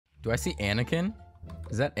Do I see Anakin?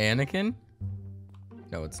 Is that Anakin?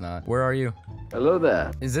 No, it's not. Where are you? Hello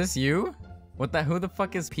there. Is this you? What the? Who the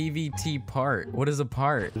fuck is PVT part? What is a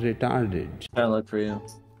part? Retarded. Trying to look for you.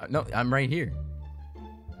 No, I'm right here.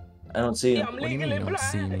 I don't see you. What do you mean you don't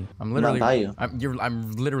see me? I'm not literally by you.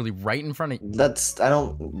 I'm literally right in front of you.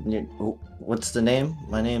 What's the name?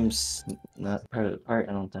 My name's not private part,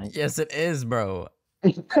 I don't think. Yes, it is, bro.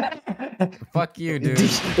 Fuck you, dude.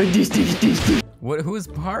 What? Who is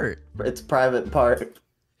part? It's private part.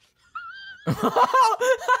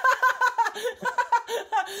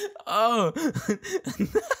 Oh,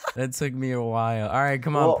 that took me a while. All right,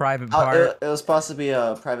 come on, private part. It was supposed to be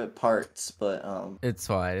private parts, but It's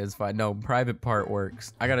fine. It's fine. No, private part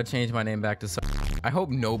works. I gotta change my name back to. I hope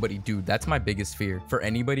nobody, dude. That's my biggest fear. For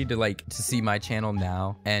anybody to see my channel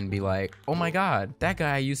now and be like, oh my god, that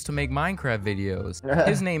guy used to make Minecraft videos.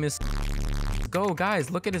 His name is. Go, guys,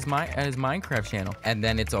 look at his Minecraft channel, and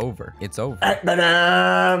then it's over. It's over.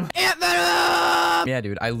 Yeah,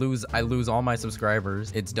 dude, I lose all my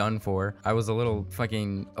subscribers. It's done for. I was a little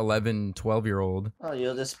fucking 11, 12-year-old. Oh,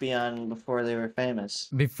 you'll just be on before they were famous.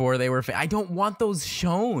 Before they were I don't want those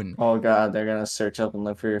shown. Oh god, they're gonna search up and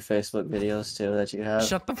look for your Facebook videos too that you have.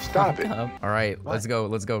 Shut the fuck up. All right, let's go.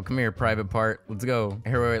 Let's go. Come here, private part. Let's go.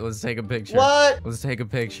 Here, wait, let's take a picture. What? Let's take a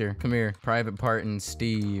picture. Come here, private part and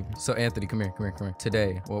Steve. So Anthony, come here.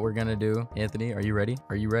 Today, what we're gonna do, Anthony, are you ready?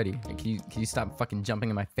 Are you ready? Can you stop fucking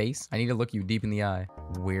jumping in my face? I need to look you deep in the eye.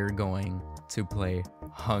 We're going to play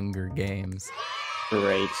Hunger Games.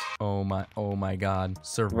 Great. Oh my god.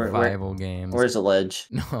 Survival games. Where's the ledge?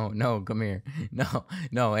 No, come here.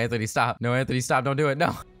 No, Anthony, stop. No, Anthony, stop. Don't do it.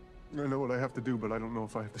 No. I know what I have to do, but I don't know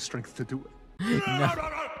if I have the strength to do it. No.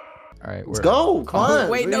 All right, let's go. Come on.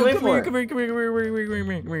 Wait, no, come here.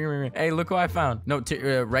 Hey, look who I found. No,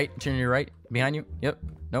 right. Turn to your right. Behind you. Yep.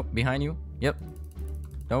 Nope. Behind you. Yep.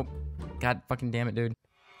 Nope. God fucking damn it, dude.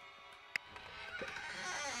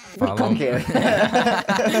 Follow.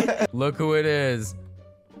 Look who it is.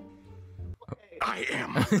 I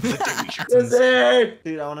am the danger.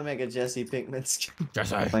 Dude, I want to make a Jesse Pinkman skin.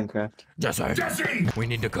 Jesse. Minecraft. Jesse. We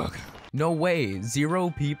need to cook. No way. 0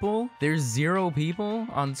 people? There's 0 people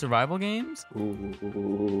on survival games? Ooh.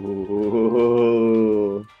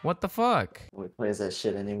 What the fuck? Nobody plays that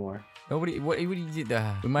shit anymore. Nobody. What do you do?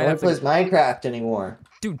 We might Nobody have to. plays Minecraft anymore.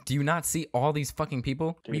 Dude, do you not see all these fucking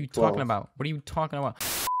people? What are you talking about? What are you talking about?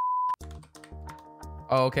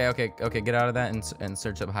 Oh, okay. Get out of that and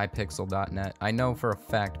search up highpixel.net. I know for a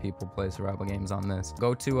fact people play survival games on this.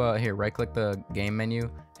 Go to here, right-click the game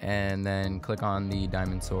menu, and then click on the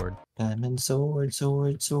diamond sword. Diamond sword.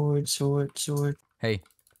 Hey.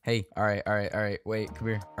 All right. Wait, come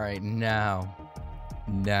here. All right, now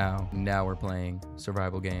we're playing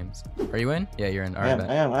survival games. Are you in? Yeah, you're in. All right,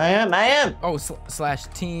 I am. Oh, slash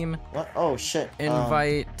team. What? Oh shit.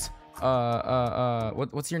 Invite.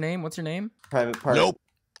 What's your name? Private part. Nope.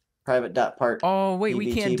 Private dot part. Oh wait,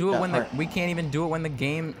 we can't do it when we can't even do it when the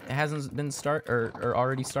game hasn't been or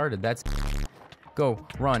already started. That's go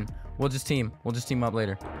run. We'll just team up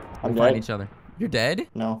later. We'll find each other. You're dead?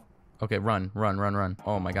 No. Okay, run.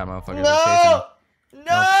 Oh my god, motherfuckers No! are chasing me.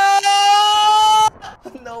 No!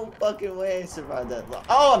 No fucking way I survived that.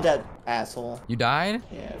 Oh, I'm dead, asshole. You died?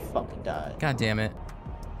 Yeah, I fucking died. God damn it.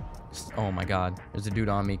 Oh my god. There's a dude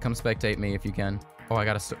on me. Come spectate me if you can. Oh, I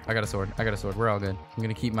got a sword. We're all good. I'm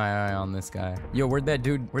gonna keep my eye on this guy. Yo, where'd that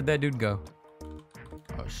dude go?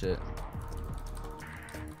 Oh shit.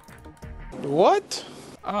 What?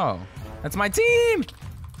 Oh, that's my team.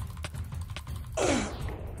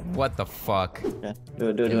 What the fuck? Okay. Do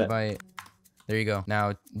it. Invite. There you go.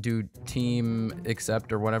 Now do team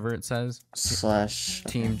accept or whatever it says. Slash.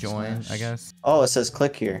 Team join, I guess. Oh, it says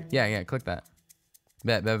click here. Yeah, click that.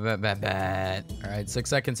 Bet. All right, 6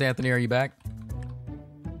 seconds, Anthony. Are you back?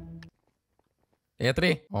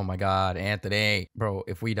 Anthony? Oh my god, Anthony. Bro,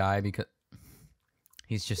 if we die because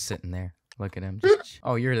he's just sitting there. Look at him.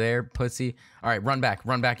 Oh, you're there, pussy. All right, run back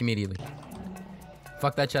immediately.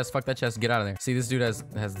 Fuck that chest. Get out of there. See, this dude has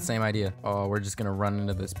the same idea. Oh, we're just gonna run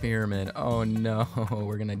into this pyramid. Oh no,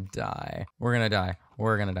 we're gonna die. We're gonna die.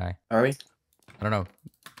 Are we? I don't know.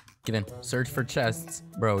 Get in. Search for chests.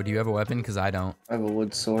 Bro, do you have a weapon? Because I don't. I have a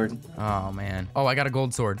wood sword. Oh, man. Oh, I got a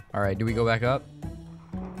gold sword. All right, do we go back up?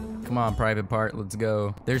 Come on, private part. Let's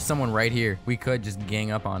go. There's someone right here. We could just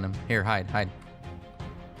gang up on him. Here, hide.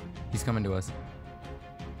 He's coming to us.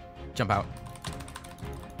 Jump out.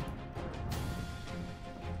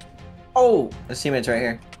 Oh, the teammate's right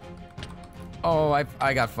here. Oh,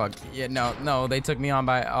 I got fucked. Yeah, no, they took me on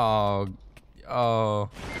by. Oh.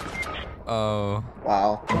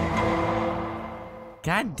 Wow.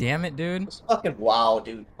 God damn it, dude. It's fucking wow,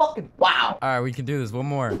 dude. Fucking wow. All right, we can do this. One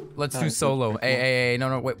more. Let's do Alright, solo. cool. Hey,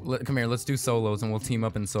 no, wait. Come here. Let's do solos, and we'll team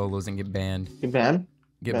up in solos and get banned. You banned?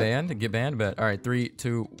 Get banned? Get banned? Bet. All right, 3,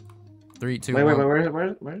 2, 1.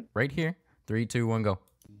 Where? Right here. 3, 2, 1, go.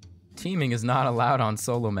 Teaming is not allowed on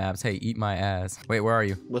solo maps. Hey, eat my ass. Wait, where are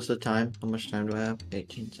you? What's the time? How much time do I have?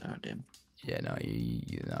 18. Oh, damn. Yeah, no,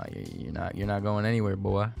 you're not going anywhere,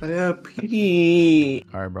 boy. I have pee.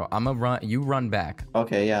 All right, bro. I'ma run. You run back.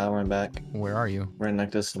 Okay, yeah, I'll run back. Where are you? Right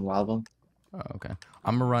next to some lava. Oh, okay.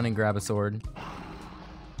 I'm gonna run and grab a sword.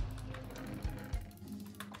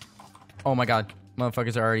 Oh my god.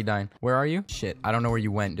 Motherfuckers are already dying. Where are you? Shit. I don't know where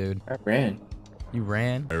you went, dude. I ran. You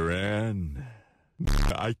ran? I ran.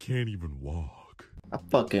 I can't even walk. I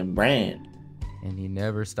fucking ran. And he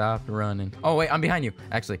never stopped running. Oh, wait. I'm behind you.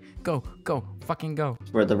 Actually. Go. Go. Fucking go.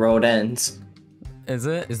 Where the road ends. Is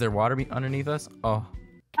it? Is there water underneath us? Oh.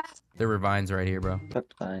 There were vines right here, bro. Fuck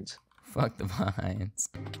the vines. Fuck the vines.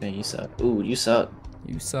 Man, you suck. Ooh, you suck.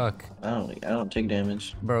 You suck. I don't take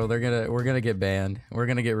damage. Bro, we're gonna get banned. We're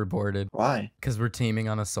gonna get reported. Why? Because we're teaming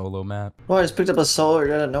on a solo map. Well, I just picked up a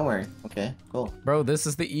solar out of nowhere. Okay, cool. Bro, this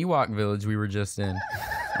is the Ewok village we were just in.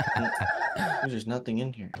 There's nothing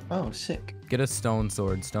in here. Oh, sick. Get a stone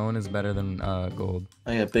sword. Stone is better than gold.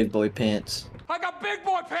 I got big boy pants. I got big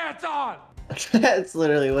boy pants on! That's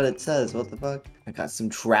literally what it says. What the fuck? I got some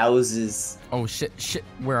trousers. Oh shit, shit.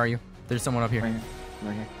 Where are you? There's someone up here. Right here.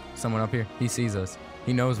 Right here. Someone up here. He sees us.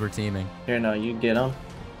 He knows we're teaming. Here, no, you get him.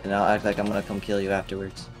 And I'll act like I'm gonna come kill you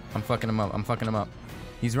afterwards. I'm fucking him up. I'm fucking him up.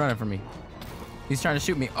 He's running from me. He's trying to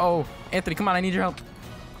shoot me. Oh, Anthony, come on. I need your help.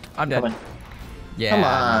 I'm dead. Come on. Yeah. Come no,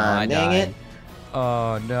 on, I dang died. it.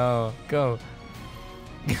 Oh, no. Go.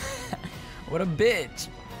 What a bitch.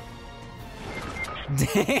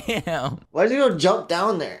 Damn. Why did you go jump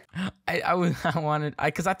down there?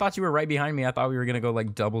 Because I thought you were right behind me. I thought we were going to go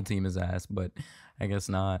like double team his ass, but I guess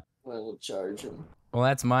not. We'll charge him. Well,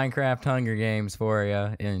 that's Minecraft Hunger Games for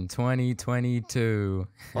you in 2022.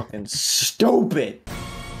 Fucking stupid.